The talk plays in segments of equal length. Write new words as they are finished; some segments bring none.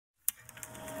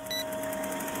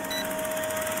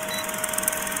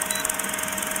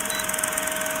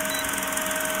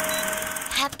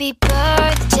Happy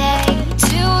birthday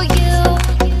to you.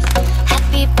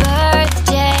 Happy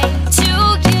birthday to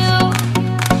you.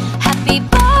 Happy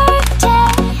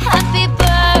birthday, happy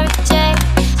birthday,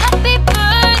 happy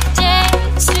birthday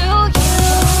to you.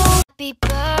 Happy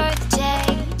birthday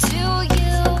to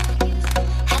you.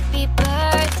 Happy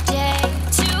birthday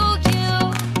to you.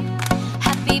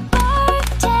 Happy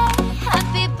birthday,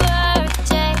 happy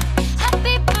birthday,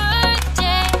 happy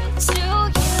birthday to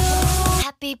you.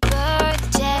 Happy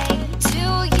birthday to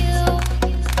you.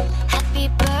 Happy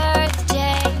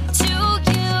birthday to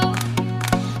you.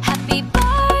 Happy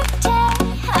birthday,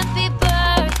 happy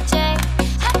birthday,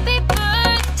 happy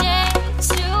birthday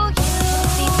to you.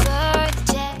 Happy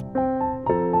birthday.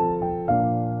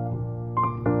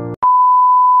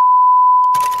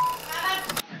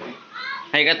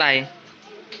 Hi ka, Tay.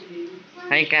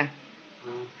 Hi ka.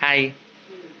 Hi.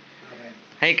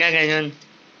 Hi ka, ganyan.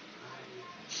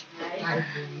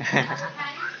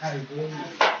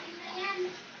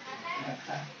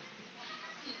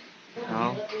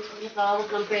 Oh. Nakawag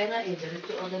ng pera eh.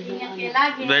 Diretso agad yung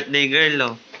ano. Birthday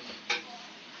girl, oh.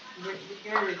 Birthday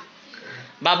girl.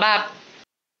 Babap!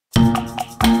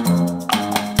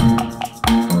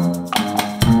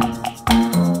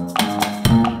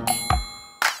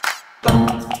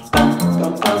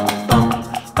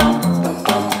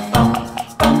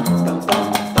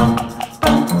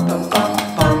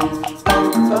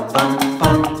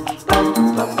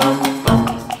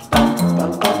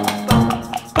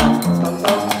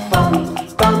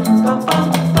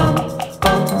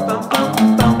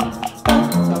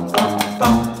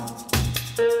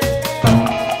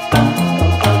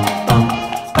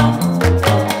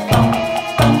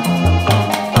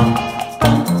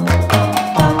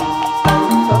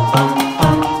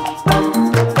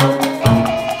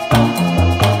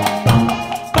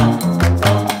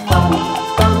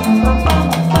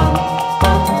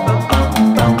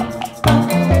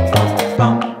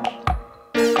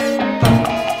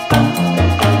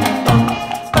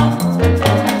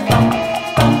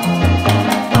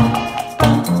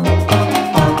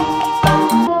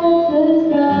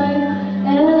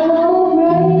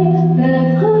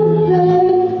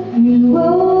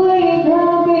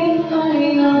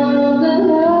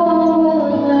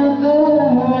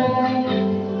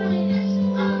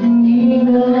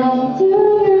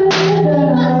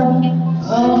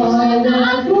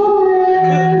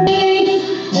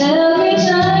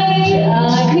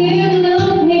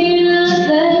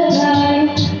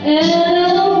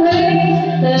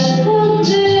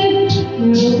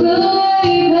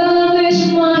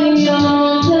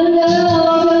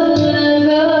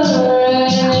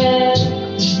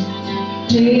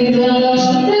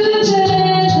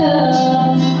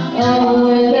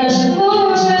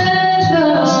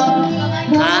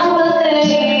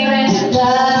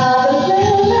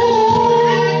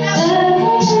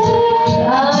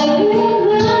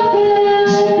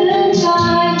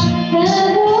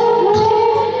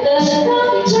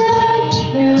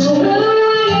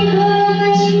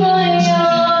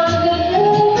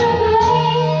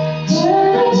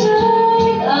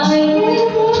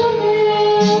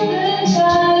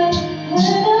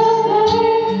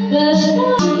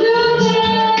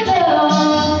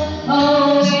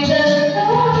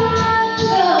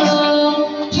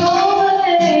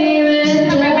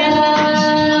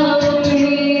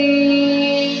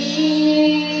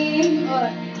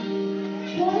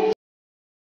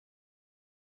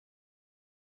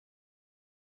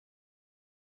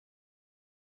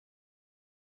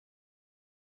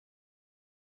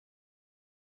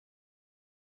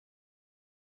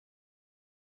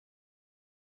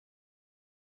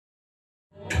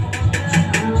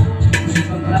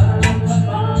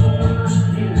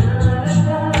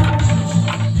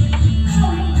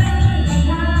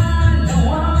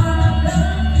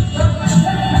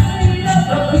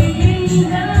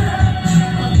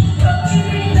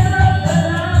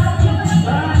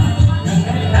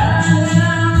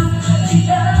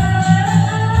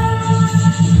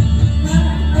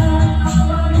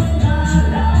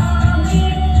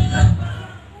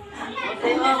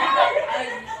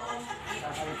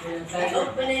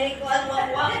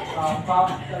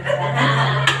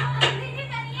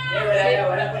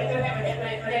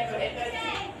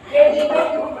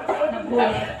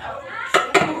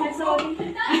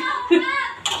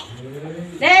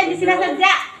 Di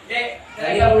sinasadya.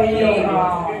 Ayaw niyo.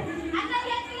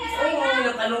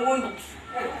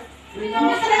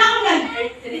 Gusto na ako yan.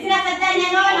 Di sinasadya niya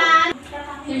naman.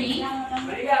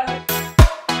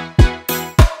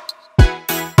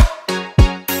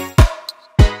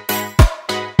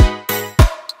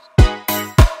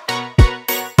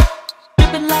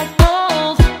 Like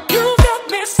gold, you got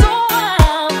me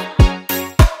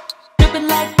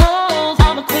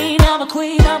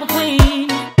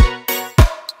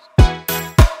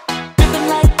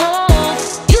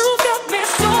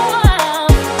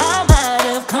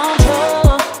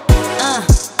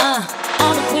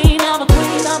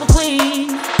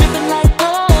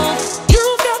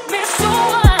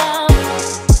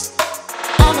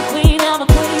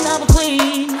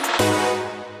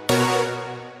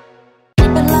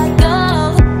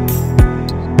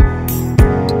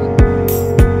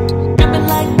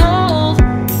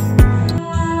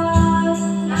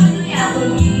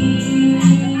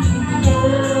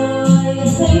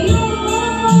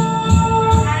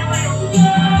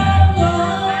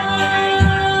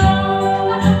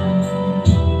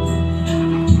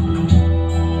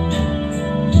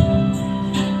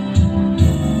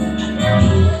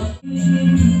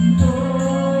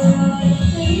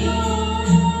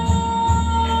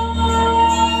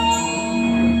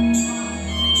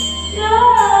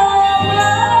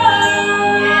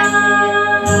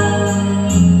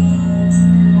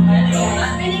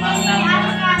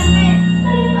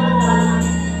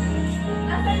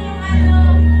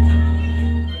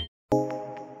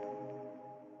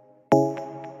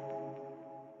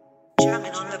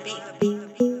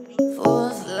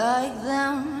Fools like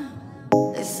them,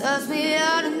 they suss me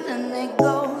out and then they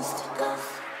ghost.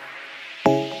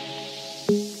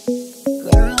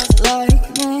 Girls like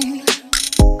me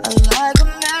are like a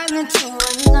magnet to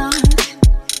a knot.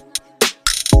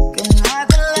 Can like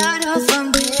a lighthouse from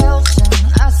the ocean.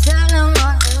 I sell them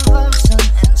my devotion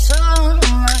and show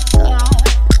them my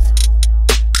thoughts.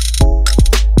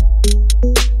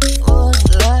 Fools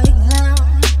like them,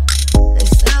 they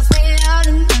suss me out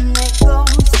and then they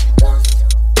ghost.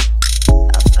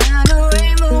 I found a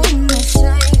rainbow in the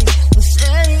shade. The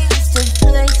shadiest of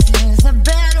places, a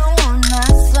better one I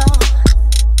saw.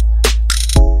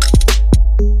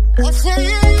 I said,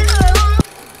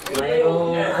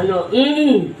 Mayroong ano,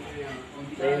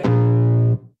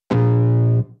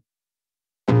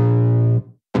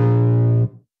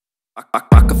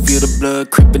 I can feel the blood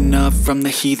creeping up from the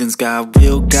heathens. Got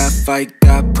will, got fight,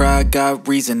 got pride, got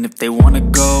reason. If they wanna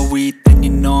go eat, then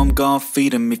you know I'm gon'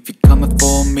 feed them. If you're coming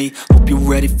for me, hope you're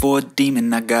ready for a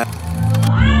demon. I got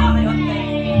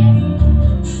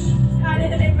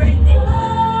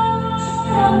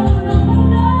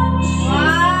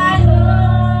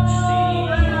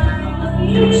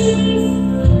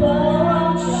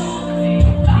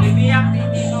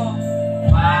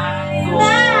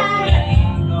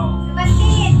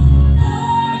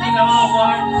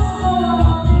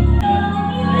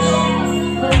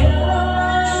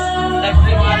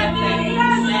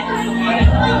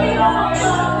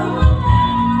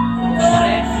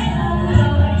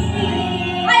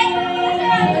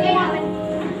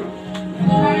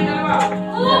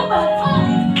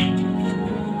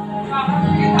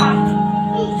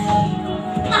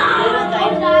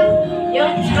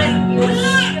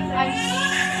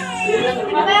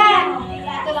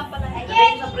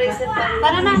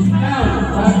Tara na.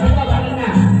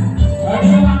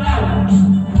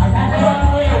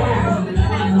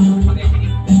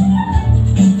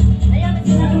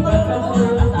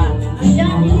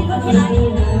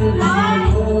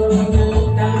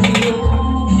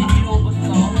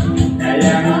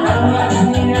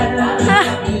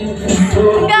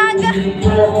 Gaga.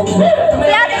 Si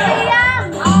Ate Siyang.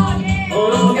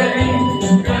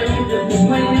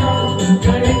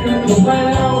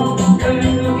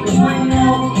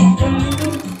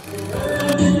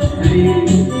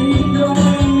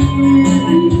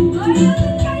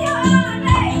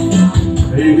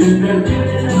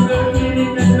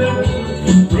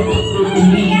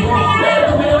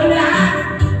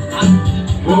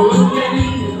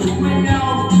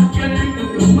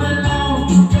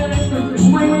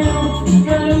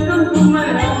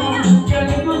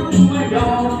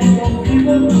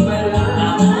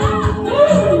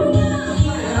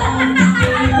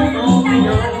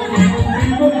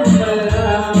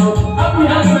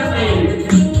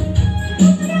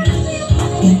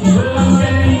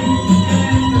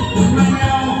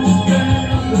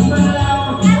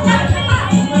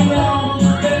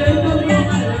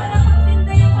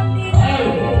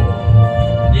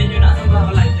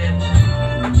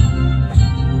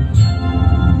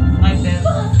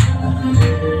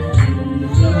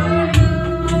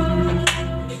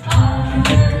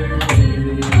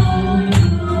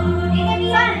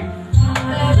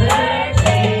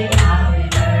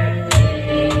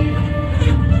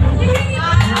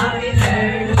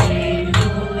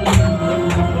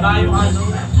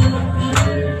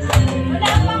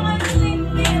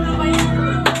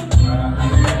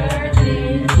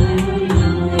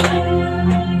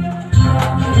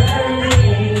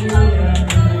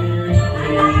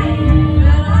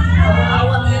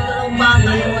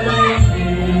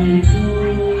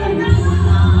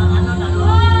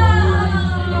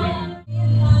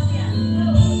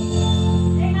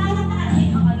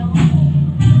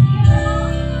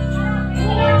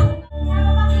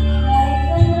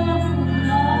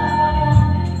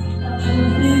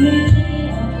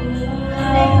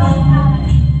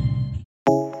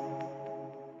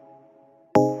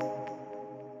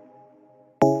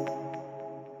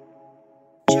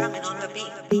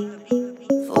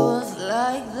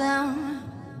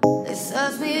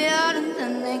 sells me out and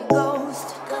then they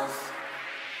ghost.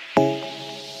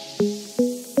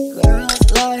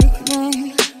 Girls like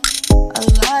me are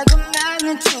like a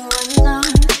magnet to a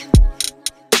knot.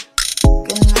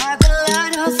 Can like a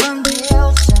lighter from the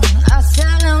ocean. I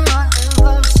sell them on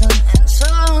devotion and so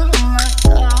my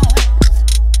God.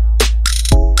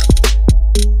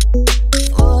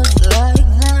 Fools like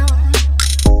them,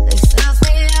 they sell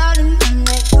me out and then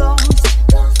they ghost.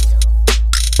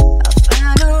 I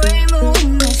found a rainbow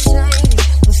in the shade.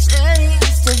 Who said he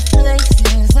used to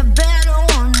places a better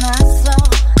one I saw.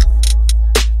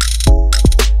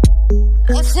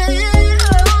 I said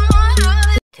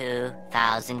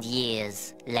 2,000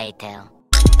 years later.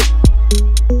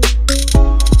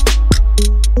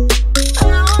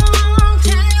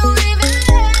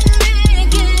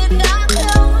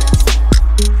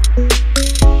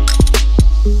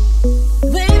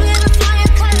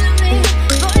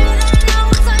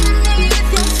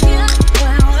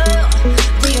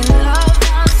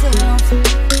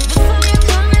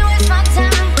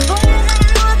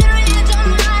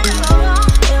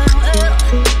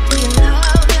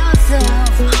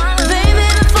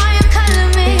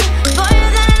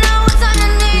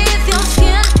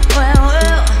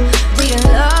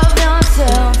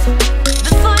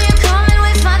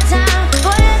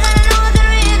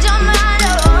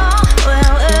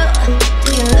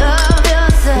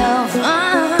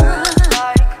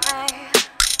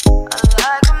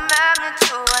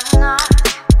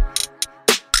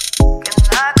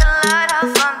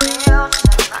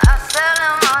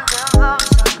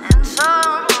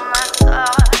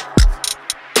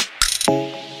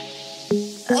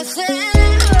 I said